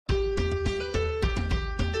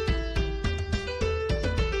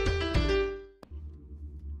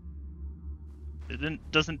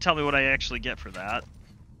doesn't tell me what I actually get for that.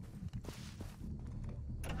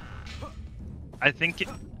 I think that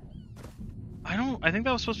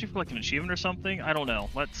was supposed to be for like an achievement or something. I don't know.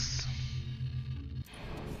 Let's.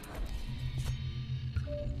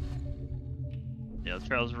 Yeah, the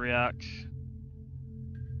trials react.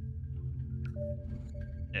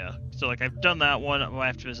 Yeah, so like I've done that one. I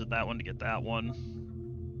have to visit that one to get that one.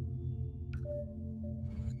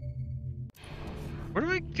 Where do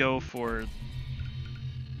I go for?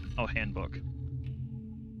 Oh, handbook.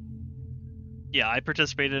 Yeah, I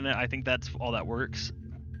participated in it. I think that's all that works,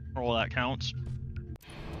 or all that counts.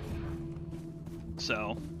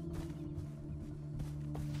 So,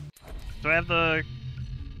 do I have the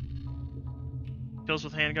kills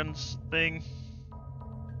with handguns thing?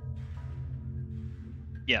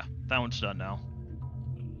 Yeah, that one's done now.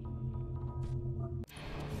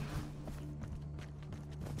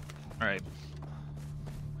 Alright.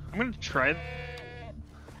 I'm gonna try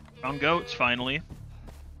found goats finally.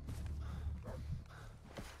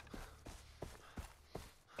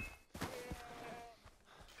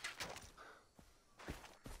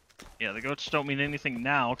 Yeah, the goats don't mean anything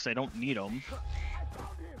now because I don't need them.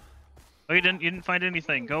 Oh, you didn't find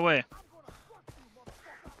anything. Go away.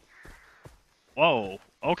 Whoa.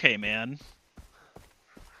 Okay, man.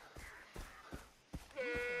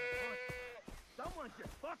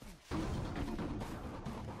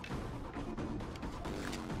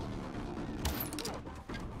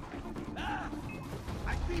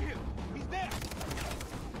 I see him. He's there.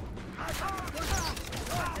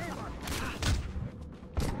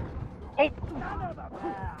 Oh.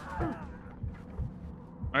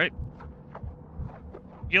 All right.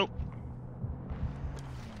 Yo.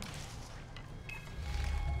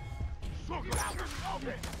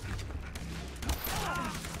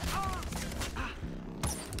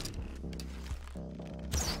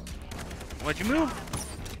 Why'd you move?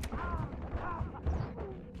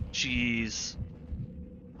 Jeez.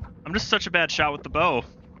 I'm just such a bad shot with the bow.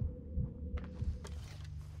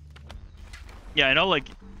 Yeah, I know, like,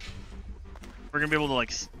 we're gonna be able to,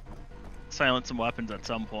 like, silence some weapons at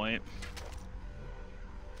some point.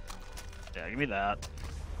 Yeah, give me that.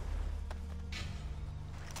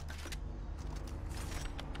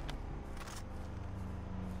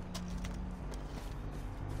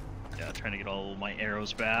 Yeah, trying to get all my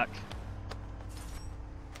arrows back.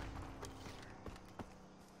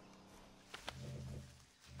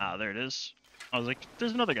 Ah, there it is. I was like,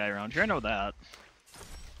 there's another guy around here, I know that.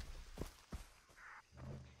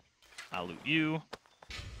 I'll loot you.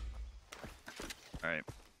 Alright.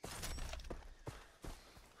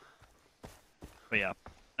 But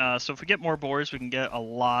yeah. So if we get more boars, we can get a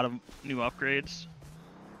lot of new upgrades.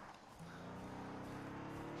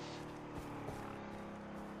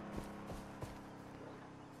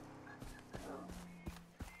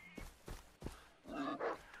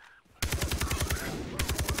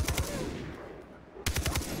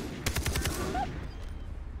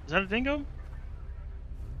 Is that a dingo?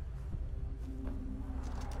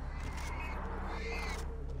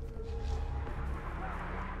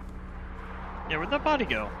 Yeah, where'd that body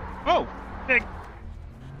go? Oh! Pig!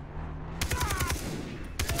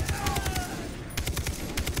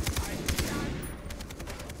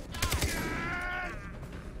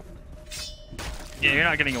 Yeah, you're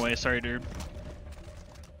not getting away, sorry dude.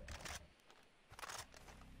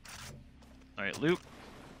 Alright, loot.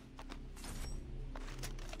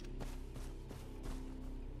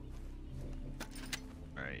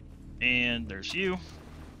 Alright, and there's you.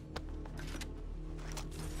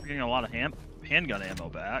 We're getting a lot of handgun ammo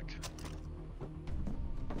back.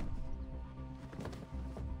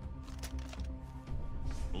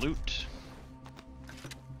 Loot.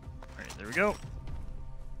 Alright, there we go.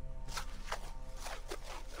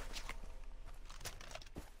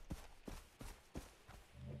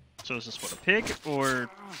 So is this what, a pig? Or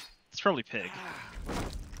it's probably pig. Yeah,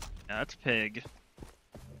 that's pig.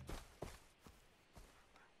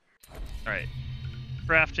 Alright.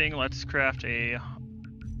 Crafting, let's craft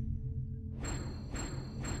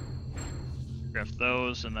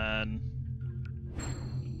those and then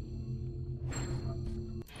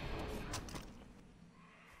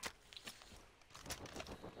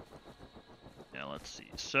yeah, let's see.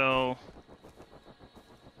 So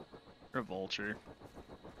a vulture.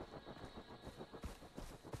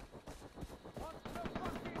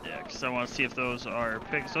 Yeah, because I want to see if those are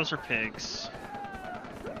pigs. Those are pigs.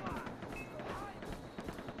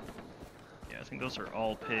 Yeah, I think those are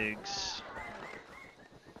all pigs.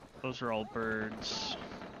 Those are all birds.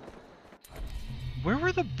 Where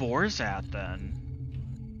were the boars at then?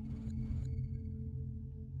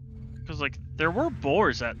 Because, like, there were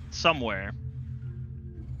boars at somewhere.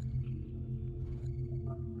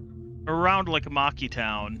 Around like Amaki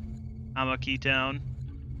Town.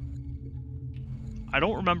 I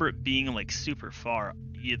don't remember it being like super far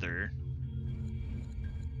either.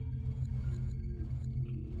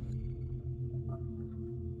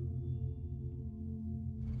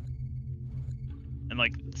 And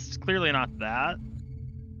like, it's clearly not that.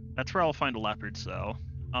 That's where I'll find leopards though.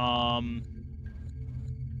 I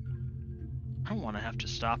don't want to have to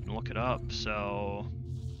stop and look it up, so...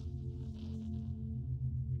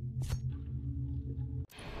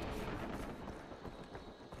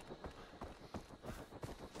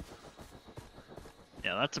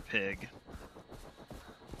 Yeah, that's a pig.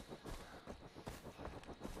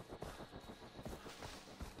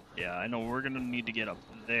 Yeah, I know we're gonna need to get up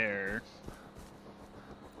there.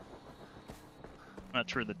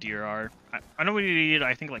 That's where the deer are. I know we need,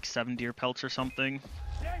 I think, like 7 deer pelts or something.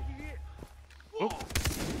 There he is. Oh.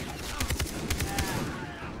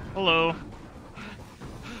 Hello.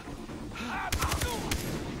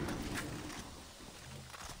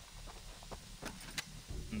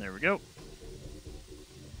 And there we go.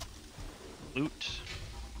 Loot.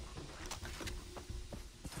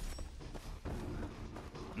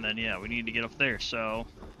 And then, yeah, we need to get up there, so...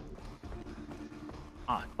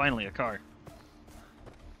 Ah, finally a car.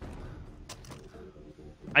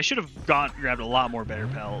 I should have grabbed a lot more bear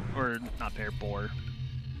pelt, or not bear, boar.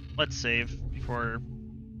 Let's save before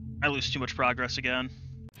I lose too much progress again.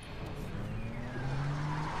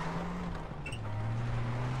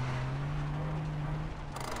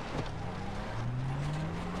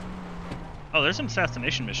 Oh, there's an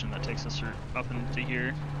assassination mission that takes us up into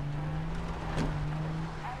here.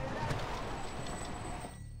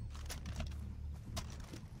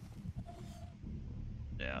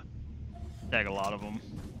 Yeah, tag a lot of them.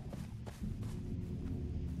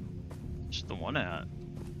 Where's the one at?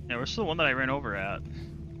 Yeah, where's the one that I ran over at?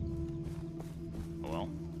 Oh well.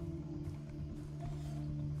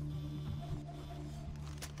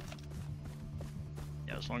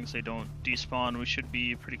 Yeah, as long as they don't despawn, we should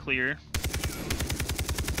be pretty clear.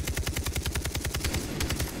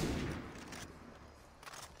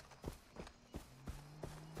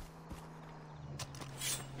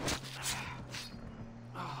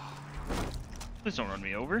 Please don't run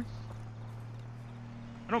me over.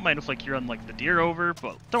 I don't mind if like you run like the deer over,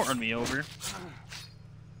 but don't run me over.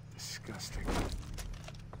 Disgusting.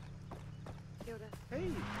 Hey.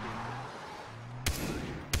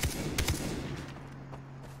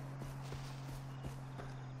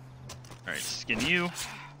 Alright, skin you.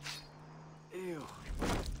 Ew.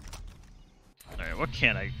 Alright, what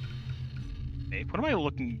can I make? What am I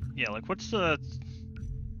looking... Yeah, like what's the...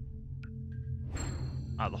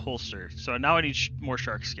 Ah, the holster. So now I need more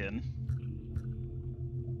shark skin.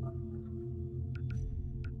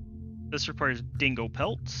 This requires dingo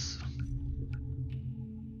pelts.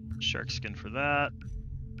 Shark skin for that.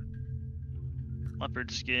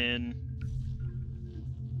 Leopard skin.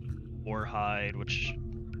 Boar hide, which,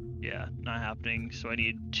 yeah, not happening. So I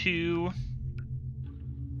need 2.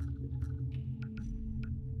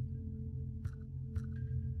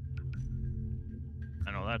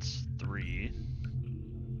 I know that's 3.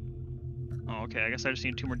 Oh, okay, I guess I just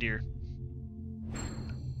need 2 more deer.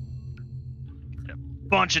 A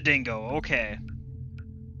bunch of dingo, okay.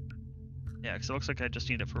 Yeah, because it looks like I just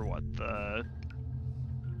need it for what?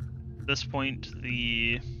 This point,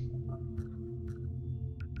 the...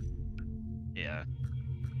 Yeah.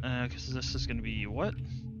 Because this is going to be what?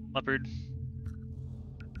 Leopard.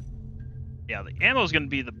 Yeah, the ammo is going to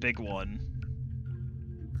be the big one.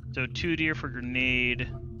 So 2 deer for grenade.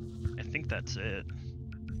 I think that's it.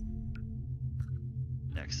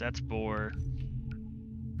 Next, that's boar.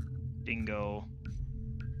 Dingo.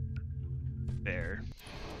 Bear.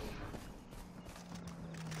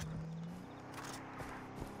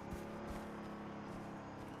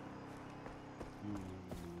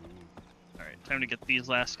 Alright, time to get these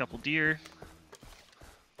last couple deer.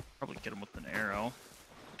 Probably get them with an arrow.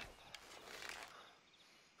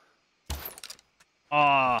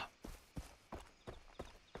 Ah.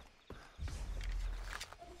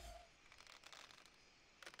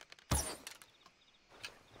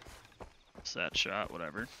 What's that shot?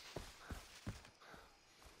 Whatever.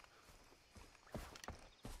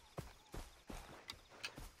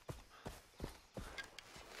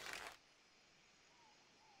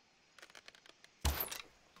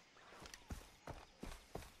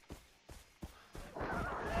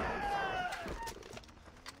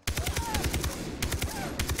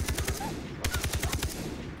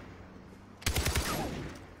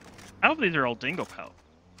 I hope these are all dingo pelt.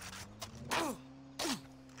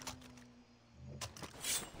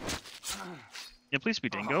 Yeah, please be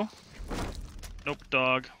dingo. Nope,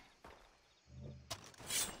 dog.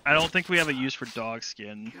 I don't think we have a use for dog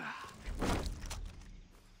skin.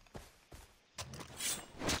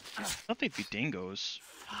 I thought they'd be dingoes.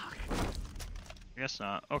 Fuck. I guess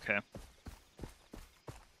not. Okay.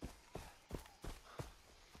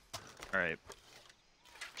 Alright.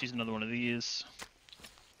 Choose another one of these.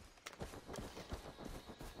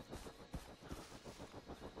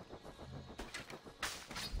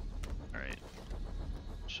 Alright.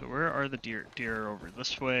 So where are the deer? Deer are over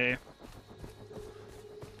this way.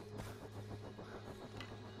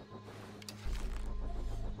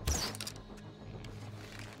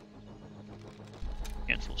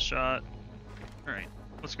 Cancel shot. Alright,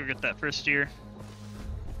 let's go get that first deer.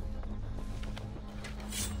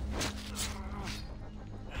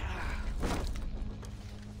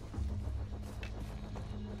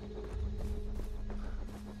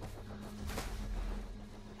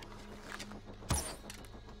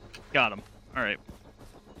 Got him. Alright.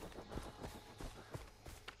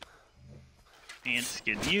 And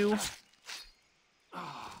skin you.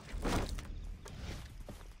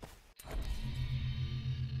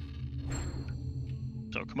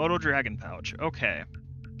 So, Komodo Dragon Pouch. Okay.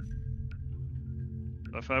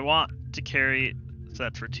 So if I want to carry... So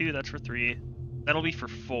that's for 2, that's for 3. That'll be for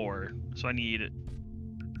 4. So I need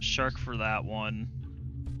Shark for that one.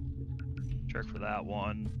 Shark for that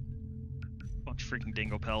one. Bunch of freaking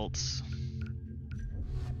dingo pelts.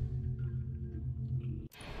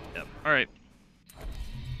 Yep, alright.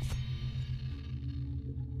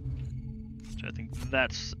 So I think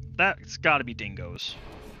that's gotta be dingoes.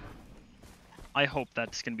 I hope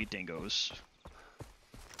that's gonna be dingoes.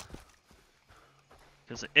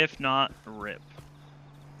 Because if not, rip.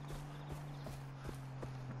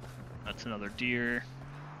 That's another deer.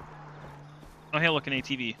 Oh hey, look, an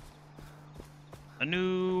ATV. A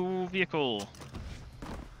new vehicle.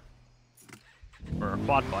 Or a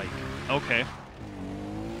quad bike. Okay.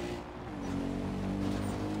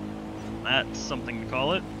 That's something to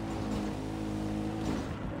call it.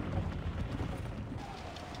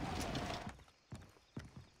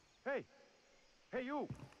 Hey! Hey, you!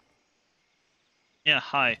 Yeah,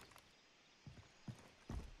 hi.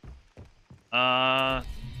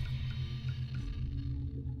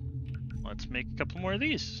 Let's make a couple more of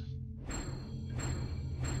these.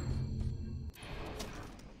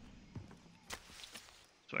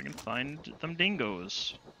 So I can find them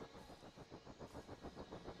dingoes.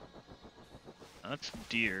 That's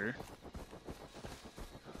deer.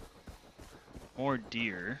 More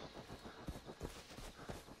deer.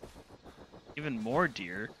 Even more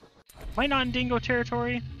deer. Am I not in dingo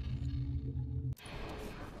territory?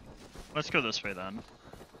 Let's go this way then.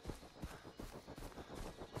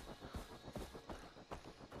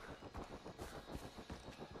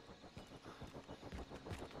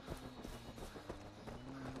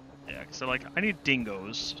 Yeah, so like, I need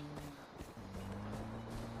dingoes.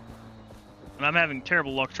 And I'm having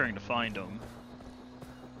terrible luck trying to find them.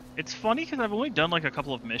 It's funny because I've only done like a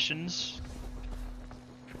couple of missions.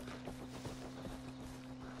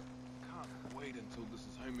 Can't wait until this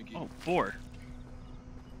is home again. Oh, 4.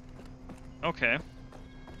 Okay.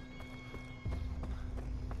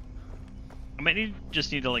 I might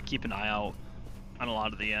just need to like keep an eye out on a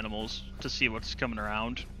lot of the animals to see what's coming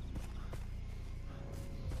around.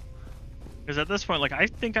 Because at this point, like, I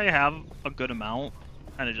think I have a good amount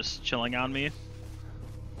kind of just chilling on me.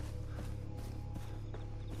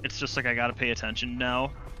 It's just like I gotta pay attention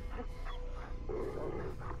now.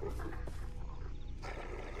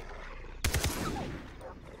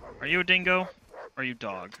 Are you a dingo? Or are you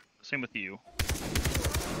dog? Same with you.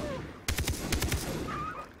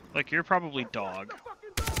 Like, you're probably dog.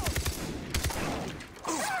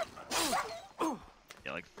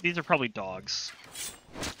 Yeah, like, these are probably dogs.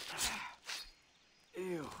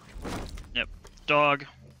 Ew. Yep, dog.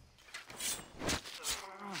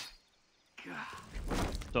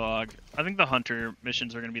 Dog. I think the hunter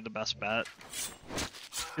missions are gonna be the best bet.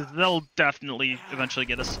 Because they'll definitely eventually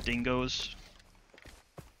get us dingoes.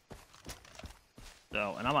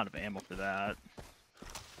 So, and I'm out of ammo for that.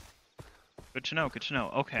 Good to know, good to know.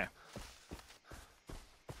 Okay.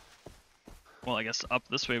 Well, I guess up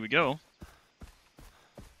this way we go.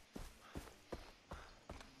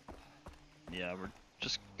 Yeah, we're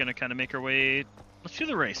just gonna kind of make our way... Let's do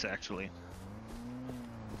the race, actually.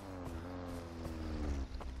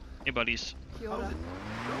 Hey, buddies. Kia ora.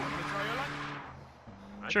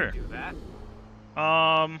 Sure. Do that.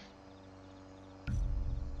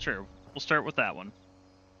 Sure. We'll start with that one.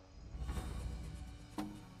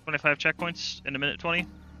 25 checkpoints in a minute 20?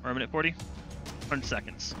 Or a minute 40? 100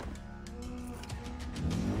 seconds.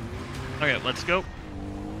 Okay, let's go.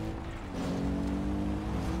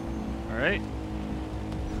 Alright.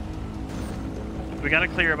 We gotta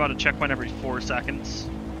clear about a checkpoint every 4 seconds.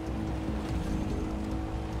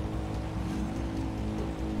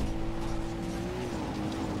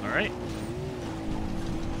 Alright.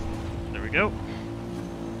 There we go.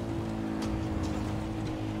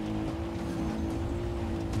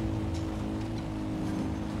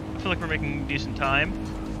 I feel like we're making decent time.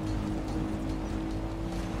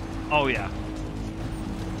 Oh yeah.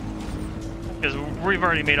 Because we've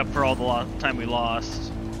already made up for all the time we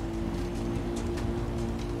lost.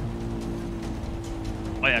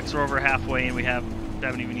 Oh yeah, because we're over halfway and we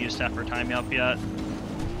haven't even used half our time up yet.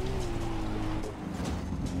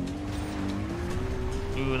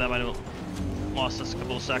 Ooh, that might have lost us a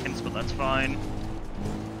couple of seconds, but that's fine.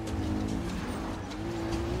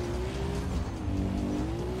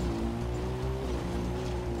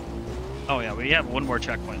 Oh yeah, we have one more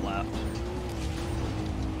checkpoint left.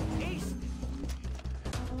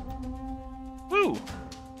 Woo!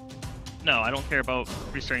 No, I don't care about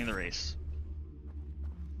restarting the race.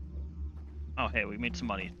 Oh hey, we made some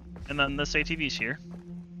money. And then this ATV's here.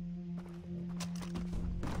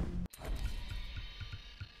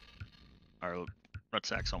 Our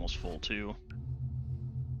rucksack's almost full too.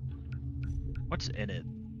 What's in it?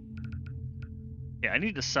 Yeah, I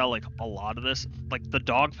need to sell like a lot of this. Like the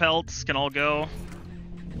dog pelts can all go.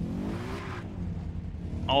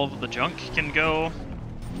 All of the junk can go.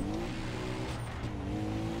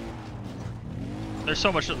 There's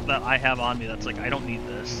so much that I have on me that's like, I don't need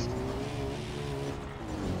this.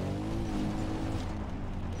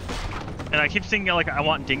 And I keep thinking like I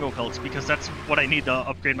want dingo pelts because that's what I need to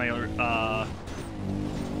upgrade my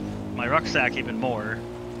my rucksack even more.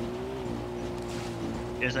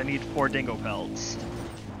 Is I need 4 dingo pelts.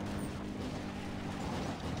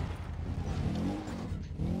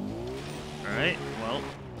 Alright, well,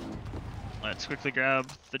 let's quickly grab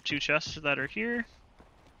the 2 chests that are here.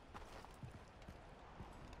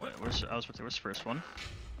 Wait, where's the first one?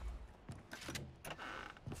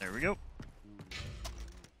 There we go.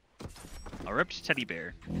 A ripped teddy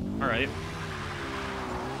bear. Alright.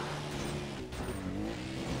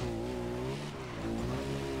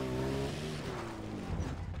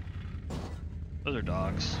 Those are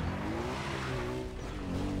dogs.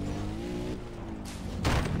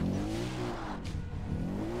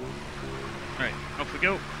 Alright, off we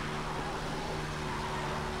go.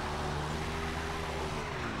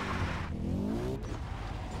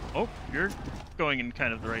 Oh, you're going in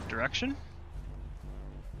kind of the right direction.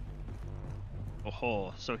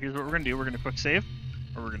 Oh, so here's what we're gonna do. We're gonna quick save,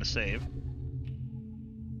 or we're gonna save.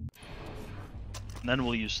 And then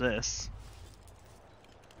we'll use this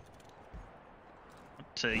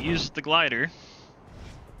to use the glider.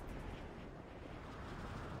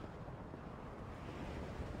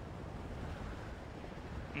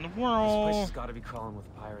 In the world. This place has got to be crawling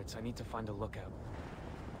with pirates. I need to find a lookout.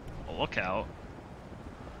 A lookout?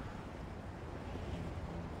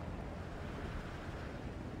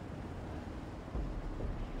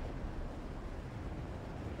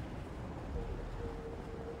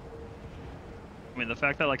 I mean, the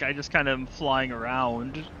fact that like I just kind of am flying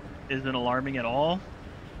around isn't alarming at all.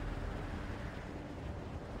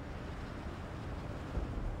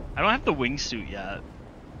 I don't have the wingsuit yet.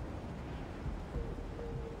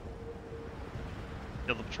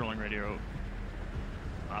 Kill the patrolling radio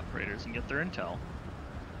operators and get their intel.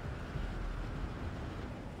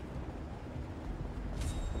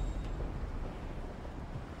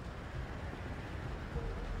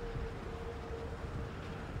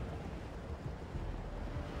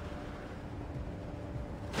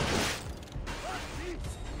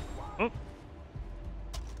 Oh.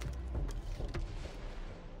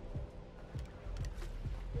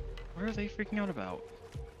 What are they freaking out about?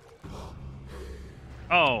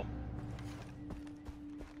 Oh.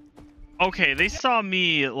 Okay, they saw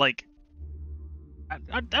me, like...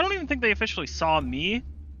 I don't even think they officially saw me.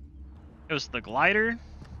 It was the glider.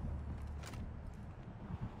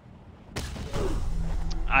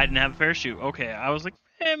 I didn't have a parachute. Okay, I was like,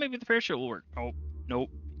 maybe the parachute will work. Oh, nope.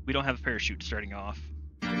 We don't have a parachute starting off.